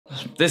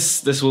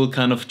this will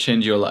kind of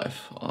change your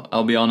life.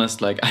 I'll be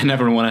honest, like I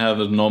never want to have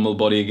a normal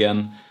body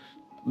again.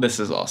 This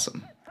is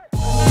awesome.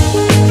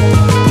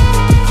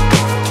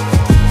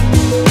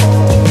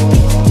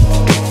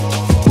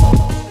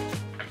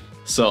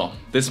 So,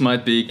 this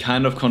might be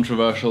kind of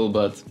controversial,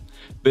 but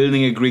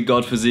building a Greek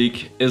god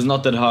physique is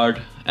not that hard,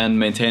 and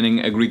maintaining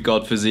a Greek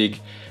god physique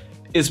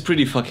is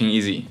pretty fucking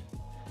easy.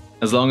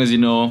 As long as you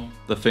know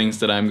the things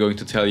that I'm going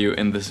to tell you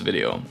in this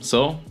video.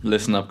 So,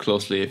 listen up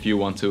closely if you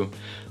want to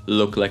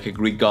look like a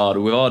Greek god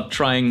without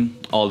trying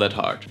all that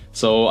hard.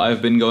 So,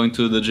 I've been going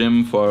to the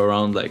gym for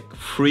around like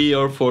 3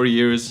 or 4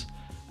 years,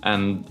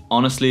 and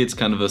honestly it's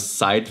kind of a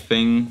side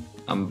thing.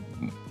 I'm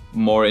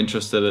more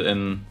interested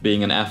in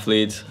being an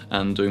athlete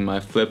and doing my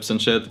flips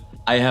and shit.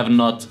 I have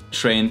not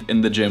trained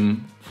in the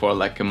gym for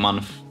like a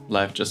month.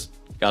 Life just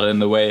got in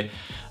the way.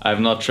 I have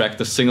not tracked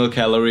a single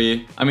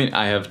calorie. I mean,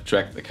 I have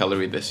tracked a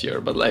calorie this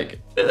year, but like,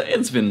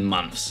 it's been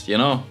months, you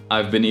know?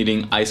 I've been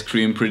eating ice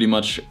cream pretty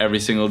much every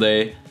single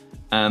day,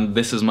 and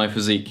this is my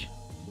physique.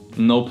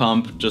 No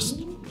pump,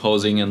 just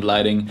posing and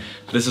lighting.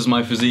 This is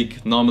my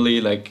physique.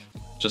 Normally, like,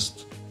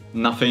 just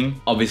nothing.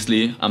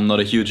 Obviously, I'm not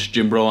a huge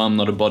gym bro, I'm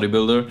not a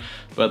bodybuilder,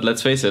 but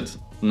let's face it,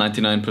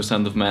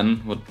 99% of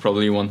men would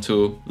probably want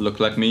to look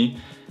like me,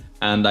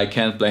 and I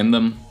can't blame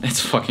them. It's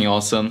fucking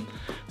awesome.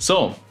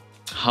 So,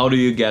 how do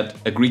you get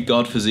a Greek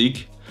god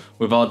physique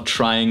without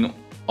trying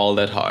all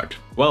that hard?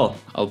 Well,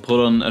 I'll put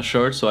on a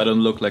shirt so I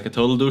don't look like a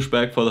total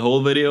douchebag for the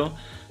whole video,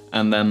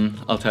 and then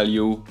I'll tell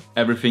you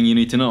everything you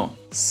need to know.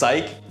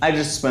 Psych! I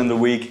just spent a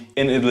week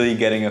in Italy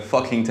getting a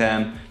fucking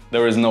tan.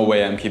 There is no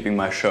way I'm keeping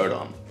my shirt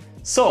on.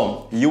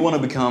 So, you want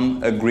to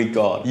become a Greek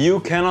god. You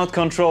cannot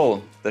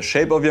control the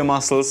shape of your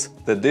muscles,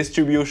 the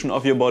distribution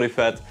of your body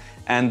fat,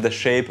 and the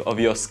shape of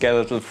your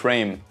skeletal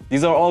frame.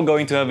 These are all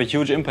going to have a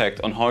huge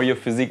impact on how your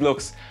physique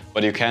looks,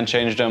 but you can't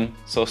change them,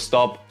 so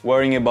stop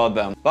worrying about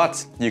them.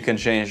 But you can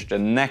change the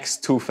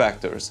next 2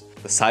 factors: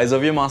 the size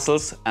of your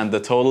muscles and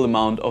the total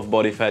amount of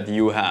body fat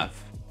you have.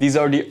 These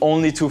are the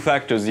only 2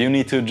 factors you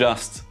need to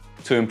adjust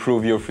to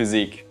improve your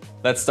physique.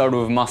 Let's start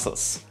with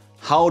muscles.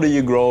 How do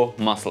you grow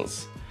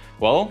muscles?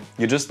 Well,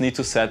 you just need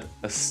to set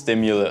a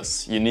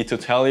stimulus. You need to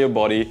tell your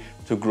body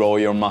to grow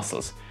your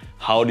muscles.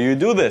 How do you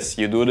do this?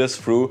 You do this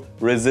through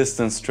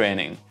resistance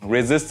training.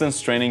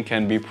 Resistance training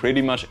can be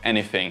pretty much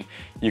anything.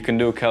 You can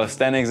do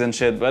calisthenics and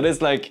shit, but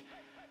it's like,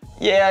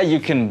 yeah, you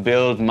can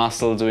build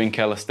muscle doing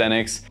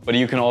calisthenics, but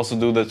you can also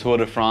do the Tour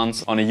de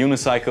France on a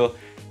unicycle.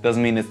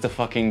 Doesn't mean it's the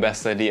fucking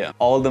best idea.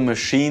 All the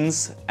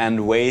machines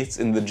and weights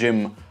in the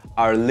gym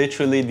are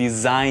literally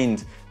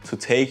designed to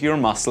take your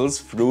muscles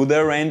through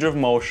their range of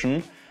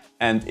motion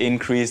and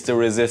increase the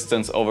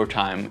resistance over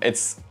time.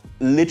 It's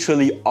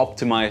literally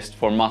optimized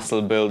for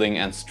muscle building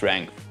and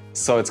strength.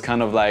 So it's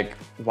kind of like,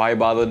 why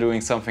bother doing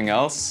something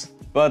else?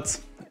 But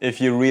if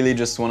you really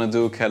just want to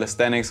do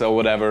calisthenics or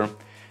whatever,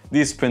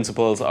 these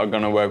principles are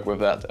gonna work with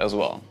that as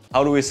well.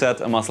 How do we set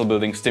a muscle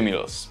building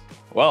stimulus?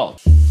 Well,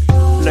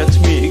 let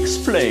me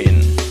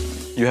explain.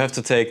 You have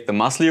to take the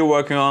muscle you're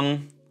working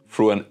on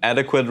through an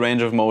adequate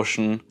range of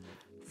motion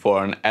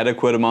for an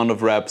adequate amount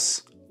of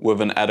reps with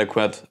an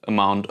adequate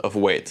amount of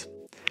weight.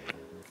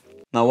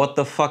 Now, what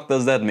the fuck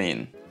does that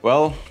mean?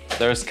 Well,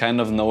 there's kind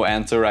of no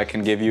answer I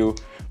can give you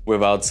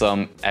without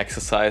some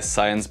exercise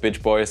science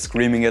bitch boy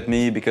screaming at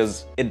me,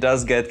 because it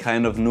does get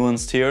kind of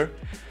nuanced here.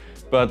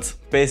 But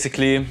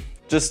basically,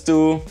 just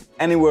do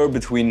anywhere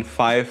between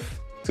 5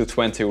 to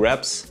 20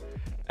 reps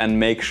and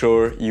make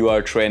sure you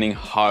are training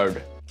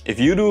hard. If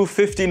you do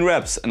 15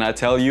 reps and I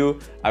tell you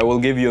I will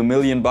give you $1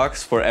 million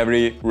for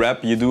every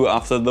rep you do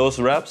after those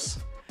reps,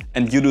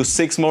 and you do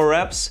 6 more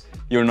reps,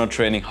 you're not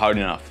training hard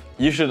enough.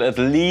 You should at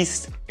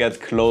least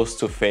get close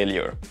to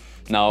failure.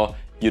 Now,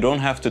 you don't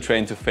have to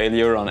train to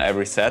failure on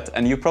every set,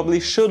 and you probably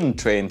shouldn't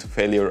train to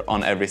failure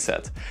on every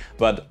set.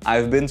 But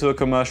I've been to a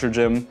commercial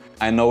gym,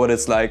 I know what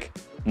it's like.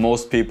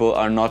 Most people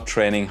are not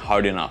training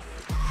hard enough.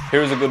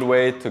 Here's a good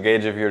way to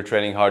gauge if you're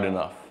training hard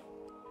enough.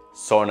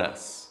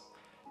 Soreness.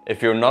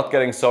 If you're not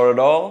getting sore at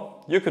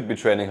all, you could be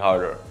training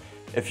harder.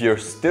 If you're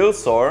still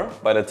sore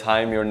by the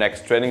time your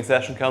next training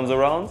session comes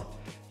around,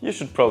 you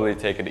should probably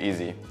take it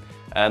easy.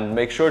 And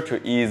make sure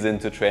to ease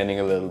into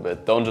training a little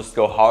bit. Don't just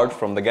go hard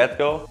from the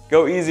get-go.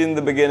 Go easy in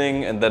the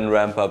beginning and then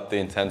ramp up the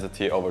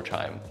intensity over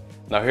time.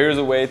 Now here's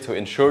a way to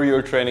ensure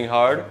you're training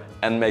hard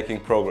and making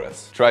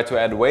progress. Try to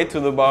add weight to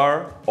the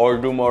bar or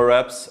do more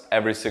reps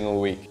every single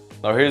week.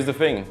 Now here's the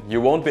thing,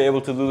 you won't be able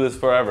to do this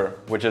forever,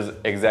 which is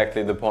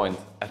exactly the point.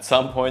 At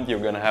some point you're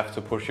gonna have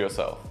to push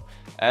yourself.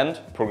 And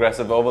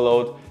progressive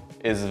overload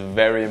is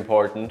very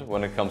important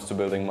when it comes to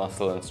building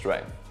muscle and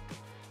strength.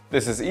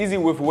 This is easy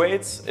with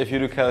weights. If you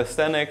do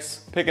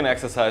calisthenics, pick an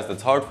exercise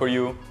that's hard for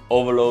you,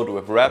 overload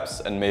with reps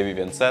and maybe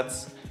even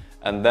sets,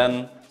 and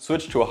then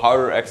switch to a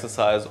harder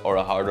exercise or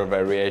a harder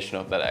variation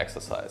of that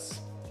exercise.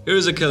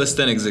 Here's a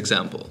calisthenics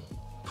example.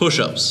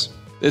 Push-ups.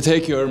 They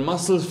take your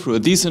muscles through a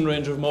decent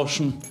range of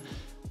motion,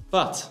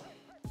 but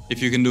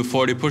if you can do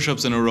 40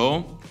 push-ups in a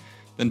row,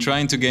 then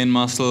trying to gain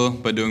muscle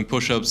by doing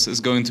push-ups is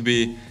going to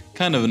be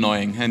kind of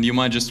annoying, and you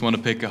might just want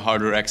to pick a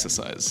harder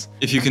exercise.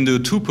 If you can do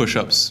 2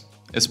 push-ups,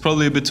 it's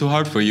probably a bit too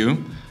hard for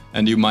you,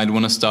 and you might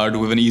want to start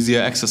with an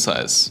easier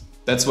exercise.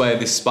 That's why I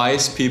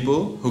despise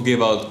people who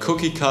give out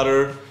cookie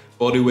cutter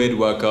bodyweight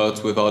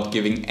workouts without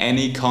giving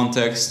any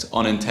context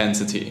on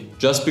intensity.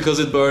 Just because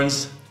it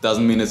burns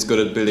doesn't mean it's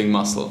good at building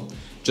muscle.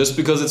 Just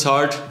because it's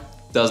hard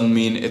doesn't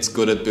mean it's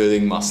good at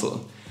building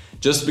muscle.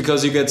 Just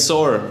because you get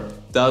sore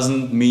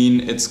doesn't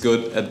mean it's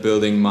good at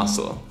building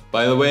muscle.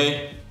 By the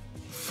way,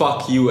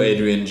 fuck you,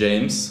 Adrian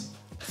James.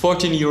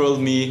 14-year-old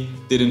me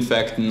did in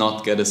fact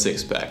not get a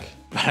six-pack.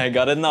 But I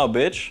got it now,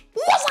 bitch.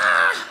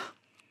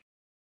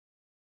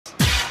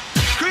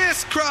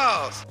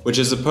 Crisscross! Which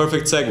is a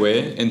perfect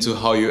segue into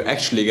how you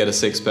actually get a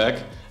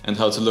six-pack and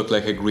how to look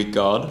like a Greek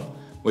god,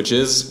 which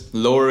is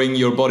lowering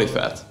your body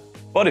fat.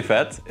 Body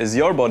fat is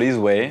your body's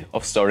way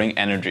of storing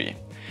energy.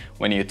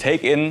 When you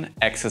take in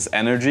excess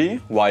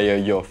energy via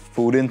your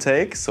food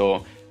intake,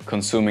 so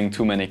consuming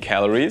too many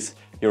calories,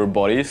 your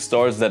body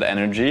stores that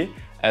energy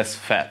as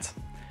fat.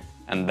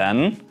 And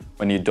then,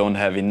 when you don't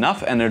have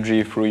enough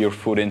energy through your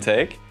food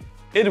intake,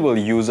 it will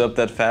use up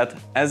that fat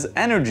as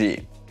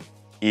energy.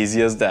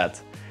 Easy as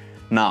that.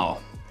 Now,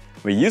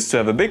 we used to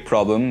have a big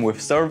problem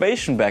with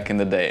starvation back in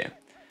the day.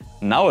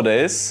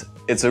 Nowadays,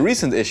 it's a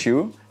recent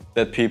issue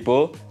that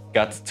people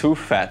got too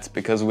fat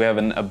because we have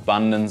an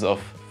abundance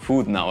of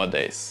food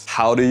nowadays.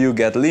 How do you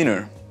get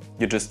leaner?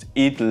 You just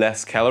eat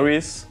less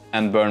calories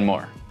and burn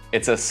more.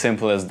 It's as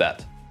simple as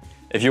that.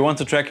 If you want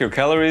to track your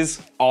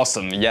calories,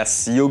 awesome,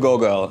 yes, you go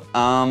girl.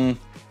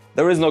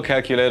 There is no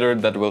calculator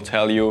that will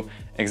tell you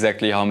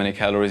exactly how many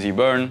calories you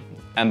burn,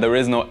 and there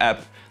is no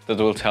app that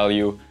will tell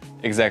you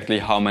exactly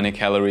how many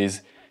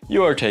calories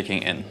you are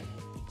taking in.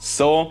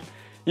 So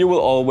you will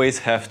always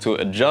have to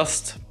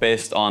adjust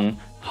based on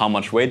how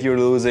much weight you're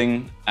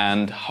losing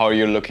and how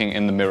you're looking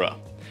in the mirror.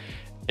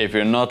 If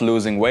you're not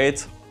losing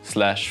weight /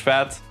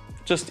 fat,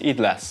 just eat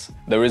less.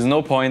 There is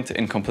no point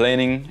in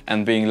complaining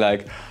and being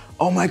like,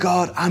 oh my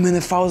god, I'm in a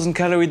 1000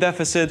 calorie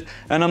deficit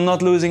and I'm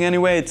not losing any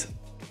weight.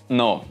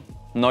 No,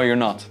 you're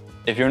not.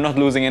 If you're not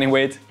losing any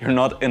weight, you're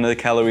not in a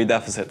calorie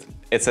deficit.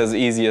 It's as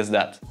easy as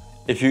that.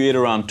 If you eat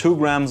around 2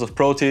 grams of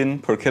protein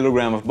per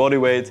kilogram of body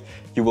weight,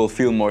 you will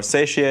feel more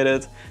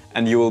satiated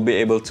and you will be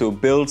able to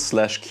build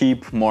 /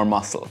 keep more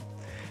muscle.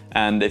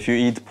 And if you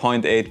eat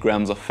 0.8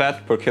 grams of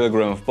fat per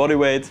kilogram of body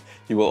weight,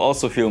 you will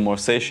also feel more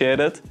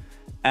satiated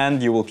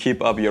and you will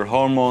keep up your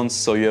hormones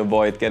so you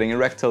avoid getting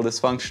erectile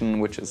dysfunction,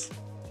 which is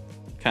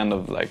kind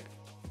of like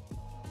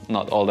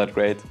not all that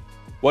great.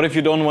 What if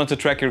you don't want to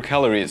track your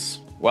calories?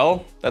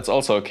 Well, that's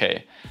also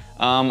okay.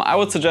 I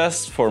would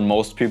suggest for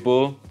most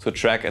people to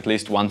track at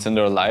least once in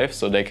their life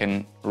so they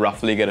can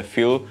roughly get a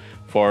feel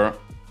for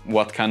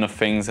what kind of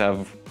things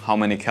have how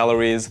many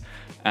calories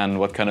and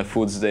what kind of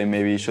foods they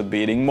maybe should be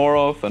eating more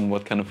of and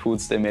what kind of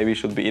foods they maybe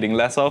should be eating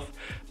less of.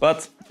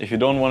 But if you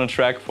don't want to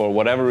track for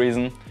whatever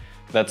reason,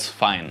 that's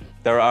fine.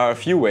 There are a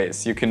few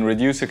ways you can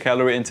reduce your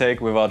calorie intake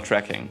without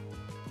tracking.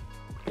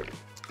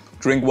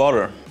 Drink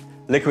water.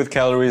 Liquid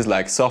calories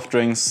like soft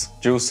drinks,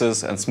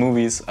 juices and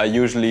smoothies are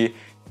usually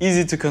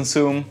easy to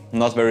consume,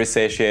 not very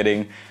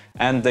satiating,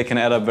 and they can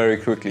add up very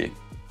quickly.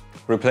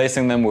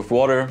 Replacing them with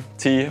water,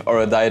 tea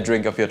or a diet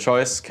drink of your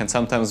choice can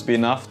sometimes be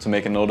enough to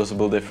make a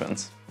noticeable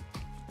difference.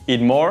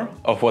 Eat more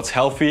of what's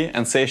healthy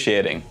and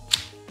satiating.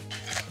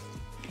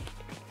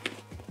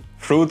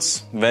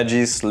 Fruits,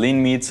 veggies,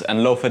 lean meats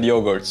and low-fat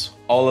yogurts.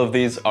 All of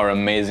these are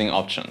amazing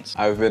options.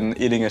 I've been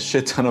eating a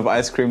shit ton of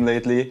ice cream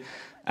lately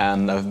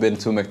and I've been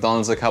to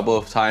McDonald's a couple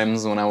of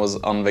times when I was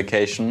on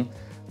vacation.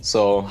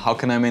 So how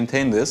can I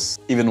maintain this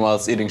even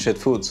whilst eating shit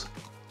foods?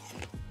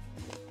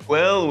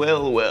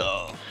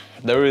 Well.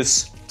 There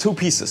is 2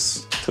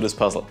 pieces to this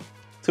puzzle.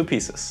 2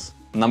 pieces.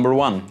 Number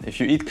 1, if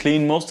you eat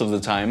clean most of the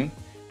time,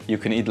 you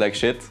can eat like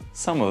shit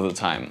some of the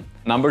time.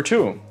 Number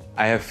 2,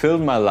 I have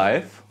filled my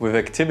life with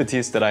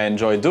activities that I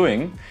enjoy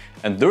doing,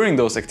 and during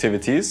those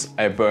activities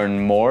I burn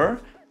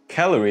more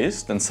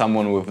calories than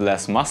someone with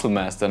less muscle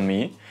mass than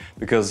me,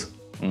 because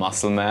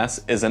muscle mass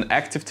is an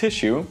active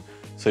tissue,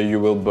 so you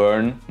will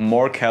burn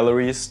more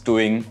calories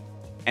doing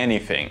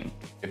anything.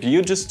 If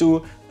you just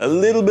do a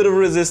little bit of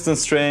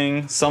resistance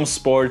training, some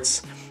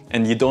sports,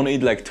 and you don't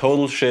eat like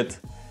total shit,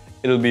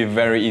 it'll be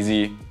very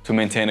easy to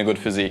maintain a good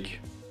physique.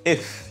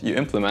 If you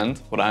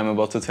implement what I'm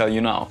about to tell you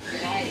now.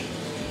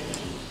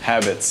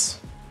 Habits.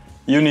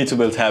 You need to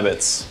build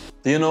habits.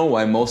 Do you know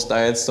why most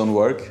diets don't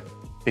work?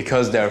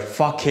 Because they're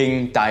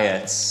fucking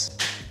diets.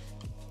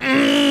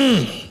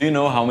 Do you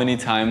know how many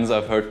times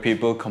I've heard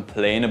people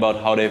complain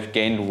about how they've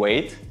gained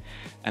weight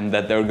and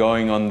that they're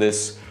going on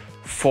this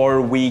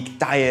 4-week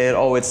diet,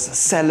 oh it's a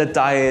salad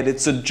diet,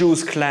 it's a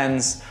juice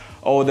cleanse,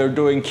 oh they're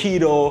doing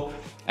keto,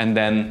 and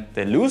then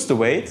they lose the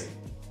weight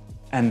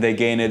and they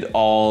gain it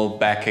all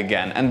back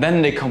again. And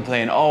then they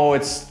complain, oh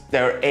it's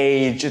their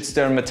age, it's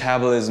their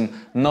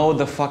metabolism. No,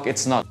 the fuck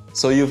it's not.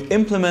 So you've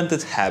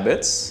implemented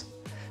habits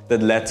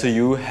that led to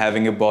you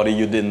having a body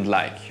you didn't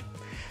like.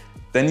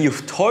 Then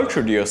you've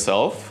tortured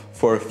yourself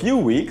for a few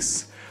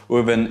weeks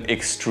with an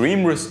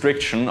extreme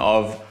restriction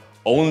of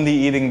only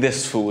eating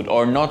this food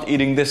or not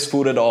eating this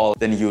food at all,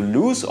 then you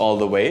lose all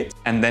the weight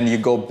and then you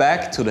go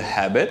back to the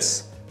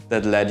habits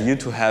that led you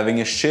to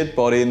having a shit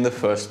body in the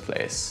first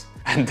place.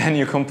 And then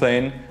you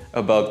complain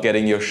about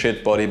getting your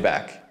shit body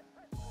back.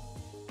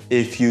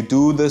 If you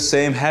do the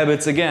same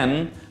habits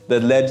again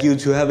that led you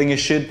to having a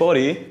shit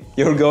body,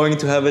 you're going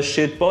to have a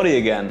shit body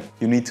again.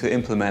 You need to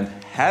implement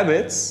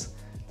habits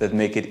that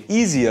make it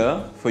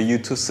easier for you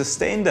to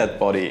sustain that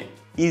body.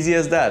 Easy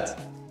as that.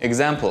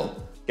 Example,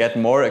 get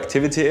more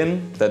activity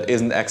in that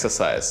isn't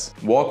exercise.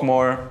 Walk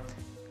more,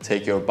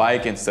 take your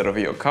bike instead of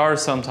your car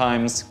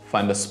sometimes,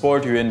 find a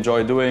sport you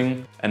enjoy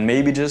doing, and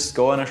maybe just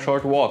go on a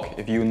short walk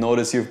if you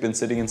notice you've been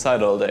sitting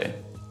inside all day.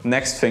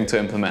 Next thing to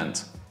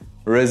implement,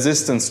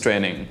 resistance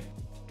training.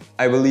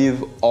 I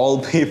believe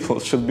all people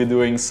should be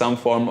doing some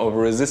form of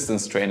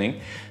resistance training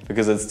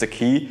because it's the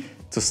key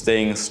to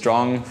staying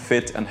strong,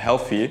 fit and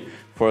healthy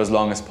for as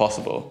long as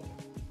possible.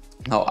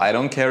 Now, I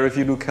don't care if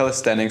you do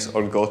calisthenics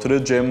or go to the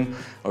gym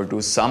or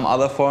do some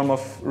other form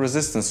of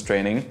resistance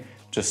training,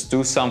 just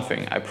do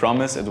something. I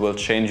promise it will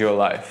change your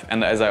life.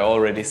 And as I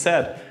already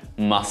said,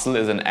 muscle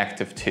is an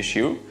active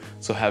tissue,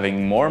 so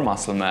having more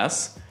muscle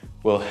mass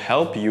will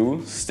help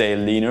you stay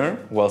leaner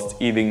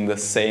whilst eating the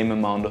same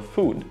amount of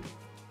food.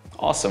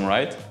 Awesome,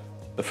 right?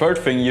 The third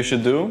thing you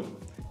should do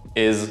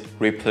is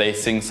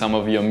replacing some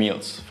of your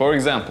meals. For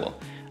example,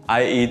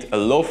 I eat a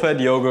low-fat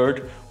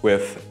yogurt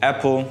with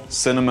apple,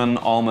 cinnamon,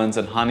 almonds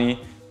and honey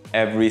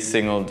every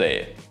single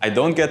day. I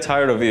don't get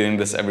tired of eating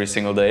this every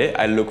single day.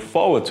 I look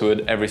forward to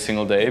it every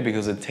single day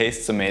because it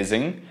tastes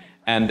amazing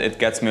and it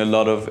gets me a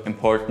lot of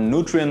important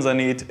nutrients I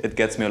need. It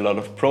gets me a lot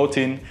of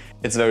protein.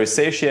 It's very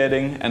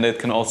satiating and it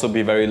can also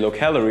be very low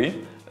calorie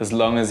as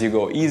long as you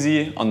go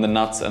easy on the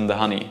nuts and the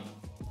honey.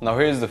 Now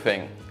here's the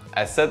thing.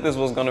 I said this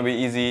was gonna be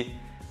easy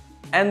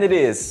and it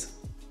is,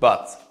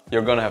 but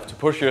you're gonna have to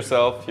push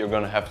yourself. You're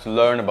gonna have to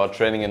learn about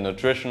training and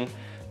nutrition.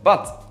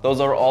 But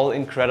those are all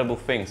incredible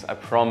things. I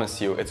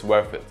promise you, it's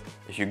worth it.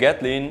 If you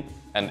get lean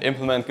and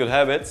implement good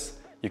habits,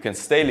 you can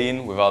stay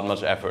lean without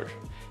much effort.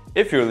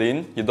 If you're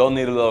lean, you don't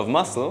need a lot of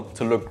muscle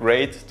to look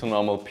great to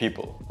normal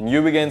people.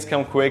 Newbie gains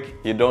come quick.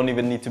 You don't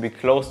even need to be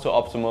close to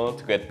optimal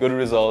to get good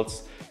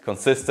results.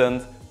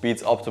 Consistent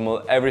beats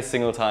optimal every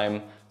single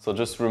time. So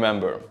just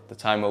remember, the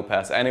time will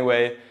pass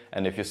anyway.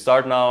 And if you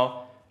start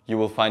now, you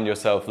will find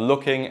yourself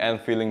looking and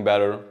feeling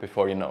better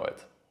before you know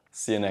it.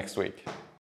 See you next week.